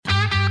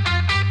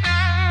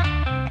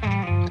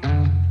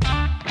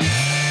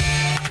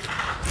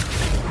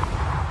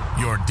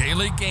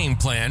daily game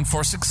plan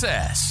for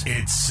success.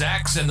 It's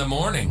Sachs in the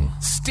Morning.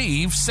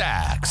 Steve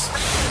Sachs.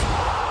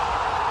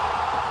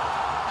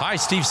 Hi,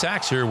 Steve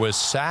Sachs here with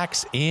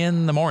Sachs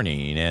in the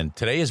Morning, and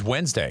today is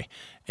Wednesday,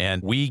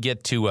 and we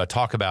get to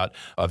talk about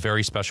a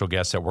very special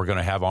guest that we're going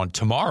to have on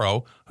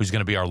tomorrow, who's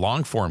going to be our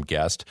long-form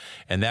guest,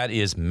 and that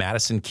is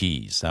Madison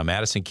Keys. Now,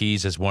 Madison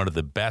Keys is one of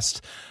the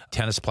best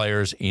tennis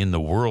players in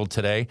the world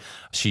today.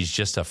 She's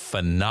just a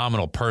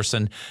phenomenal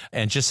person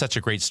and just such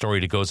a great story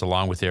that goes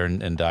along with her,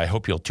 and I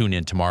hope you'll tune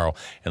in tomorrow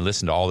and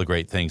listen to all the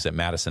great things that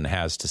Madison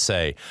has to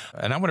say.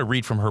 And I'm going to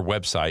read from her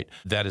website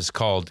that is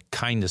called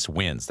Kindness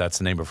Wins. That's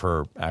the name of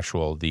her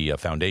the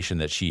foundation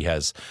that she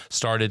has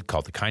started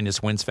called the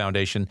Kindness Wins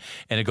Foundation.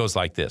 And it goes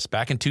like this.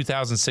 Back in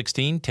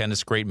 2016,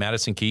 tennis great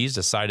Madison Keys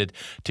decided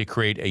to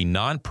create a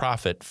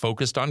nonprofit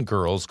focused on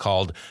girls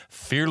called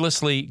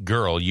Fearlessly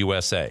Girl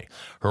USA.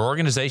 Her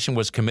organization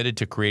was committed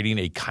to creating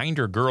a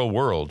kinder girl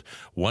world,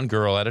 one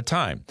girl at a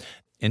time.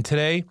 And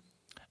today,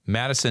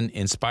 Madison,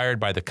 inspired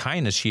by the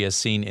kindness she has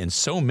seen in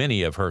so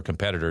many of her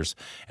competitors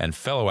and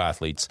fellow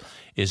athletes,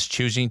 is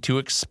choosing to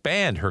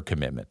expand her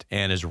commitment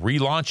and is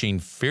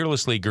relaunching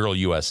Fearlessly Girl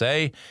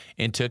USA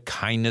into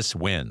Kindness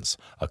Wins,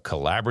 a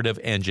collaborative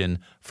engine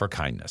for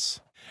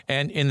kindness.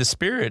 And in the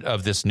spirit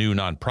of this new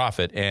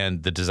nonprofit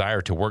and the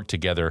desire to work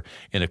together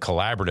in a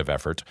collaborative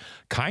effort,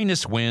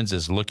 Kindness Wins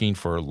is looking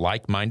for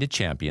like-minded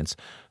champions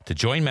to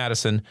join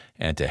Madison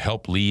and to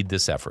help lead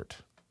this effort.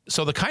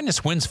 So the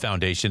Kindness Wins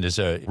Foundation is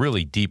a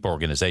really deep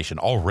organization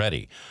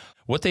already.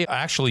 What they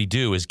actually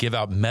do is give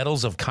out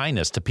medals of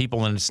kindness to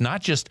people, and it's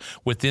not just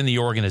within the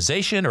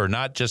organization or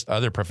not just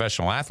other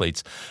professional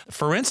athletes.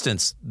 For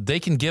instance, they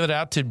can give it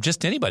out to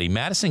just anybody.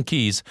 Madison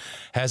Keys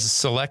has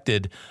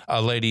selected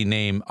a lady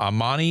named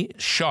Amani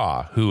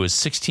Shah, who is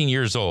 16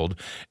 years old,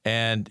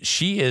 and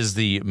she is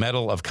the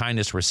Medal of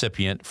Kindness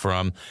recipient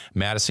from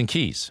Madison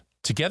Keys.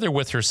 Together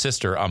with her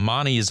sister,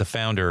 Amani is a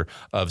founder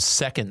of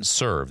Second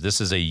Serve.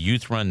 This is a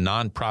youth-run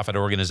nonprofit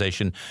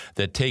organization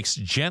that takes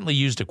gently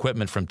used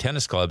equipment from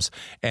tennis clubs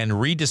and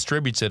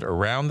redistributes it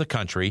around the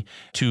country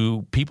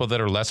to people that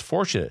are less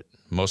fortunate,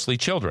 mostly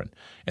children.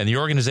 And the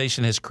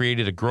organization has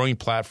created a growing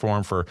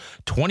platform for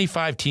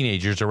 25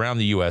 teenagers around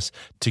the U.S.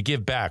 to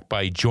give back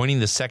by joining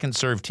the Second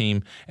Serve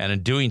team, and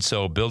in doing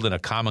so, building a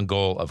common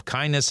goal of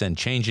kindness and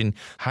changing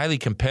highly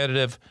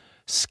competitive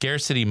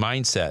scarcity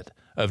mindset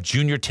of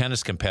junior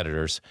tennis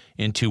competitors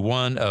into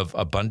one of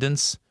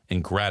abundance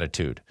and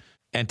gratitude.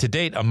 And to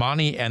date,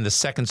 Amani and the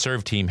Second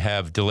Serve team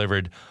have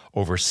delivered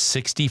over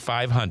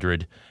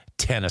 6,500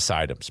 tennis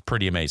items.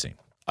 Pretty amazing.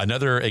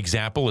 Another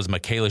example is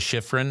Michaela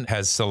Schifrin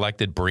has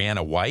selected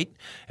Brianna White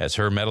as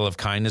her Medal of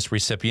Kindness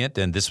recipient,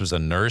 and this was a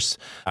nurse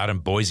out in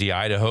Boise,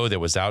 Idaho, that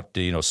was out,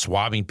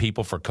 swabbing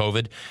people for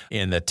COVID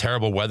in the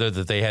terrible weather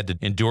that they had to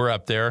endure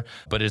up there.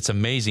 But it's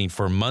amazing.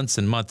 For months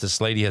and months, this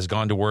lady has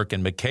gone to work,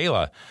 and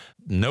Michaela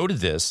noted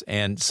this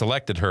and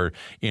selected her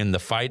in the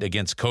fight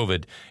against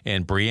COVID.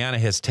 And Brianna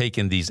has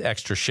taken these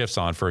extra shifts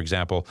on, for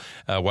example,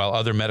 while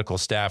other medical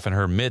staff in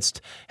her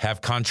midst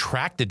have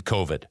contracted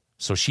COVID.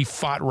 So she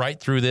fought right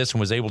through this and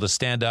was able to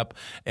stand up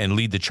and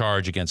lead the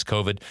charge against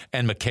COVID.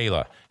 And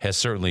Michaela has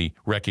certainly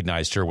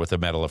recognized her with a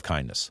Medal of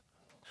Kindness.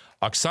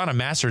 Oksana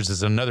Masters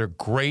is another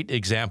great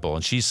example,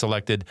 and she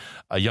selected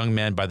a young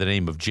man by the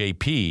name of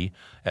JP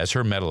as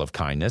her Medal of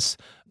Kindness.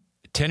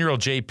 10-year-old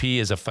JP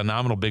is a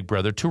phenomenal big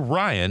brother to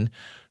Ryan,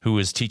 who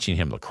is teaching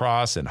him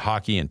lacrosse and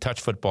hockey and touch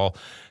football,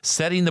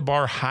 setting the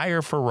bar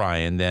higher for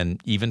Ryan than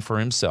even for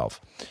himself.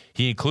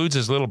 He includes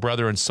his little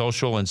brother in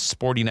social and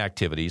sporting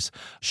activities,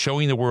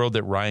 showing the world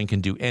that Ryan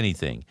can do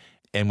anything.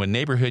 And when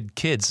neighborhood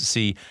kids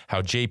see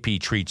how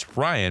JP treats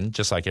Ryan,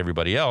 just like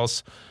everybody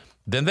else,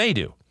 then they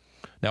do.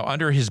 Now,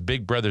 under his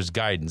big brother's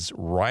guidance,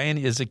 Ryan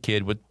is a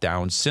kid with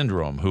Down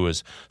syndrome who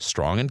is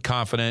strong and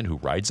confident, who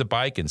rides a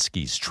bike and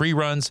skis tree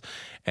runs,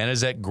 and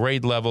is at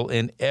grade level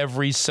in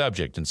every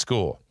subject in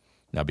school.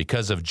 Now,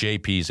 because of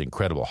JP's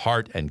incredible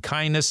heart and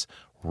kindness,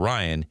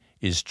 Ryan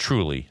is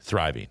truly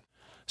thriving.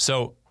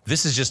 So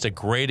this is just a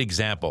great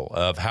example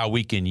of how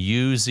we can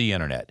use the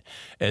internet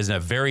as in a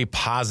very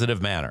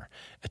positive manner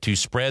to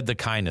spread the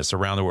kindness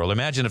around the world.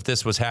 Imagine if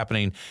this was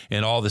happening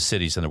in all the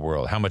cities in the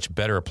world, how much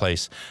better a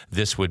place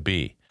this would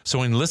be.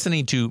 So in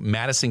listening to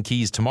Madison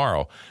Keys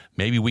tomorrow,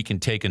 maybe we can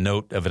take a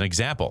note of an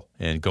example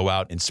and go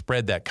out and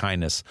spread that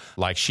kindness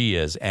like she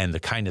is and the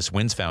Kindness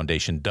Wins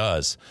Foundation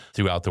does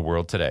throughout the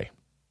world today.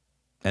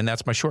 And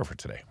that's my short for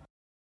today.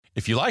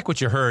 If you like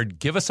what you heard,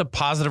 give us a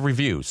positive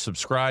review,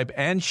 subscribe,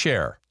 and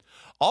share.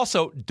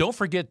 Also, don't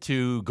forget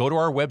to go to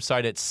our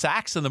website at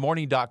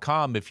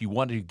sachsinthemorning.com if you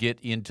want to get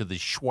into the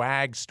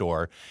swag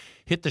store.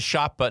 Hit the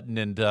shop button,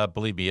 and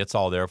believe me, it's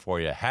all there for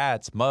you.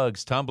 Hats,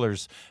 mugs,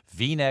 tumblers,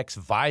 V-necks,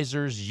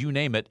 visors, you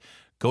name it.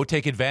 Go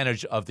take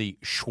advantage of the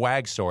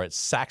swag store at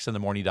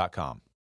sachsinthemorning.com.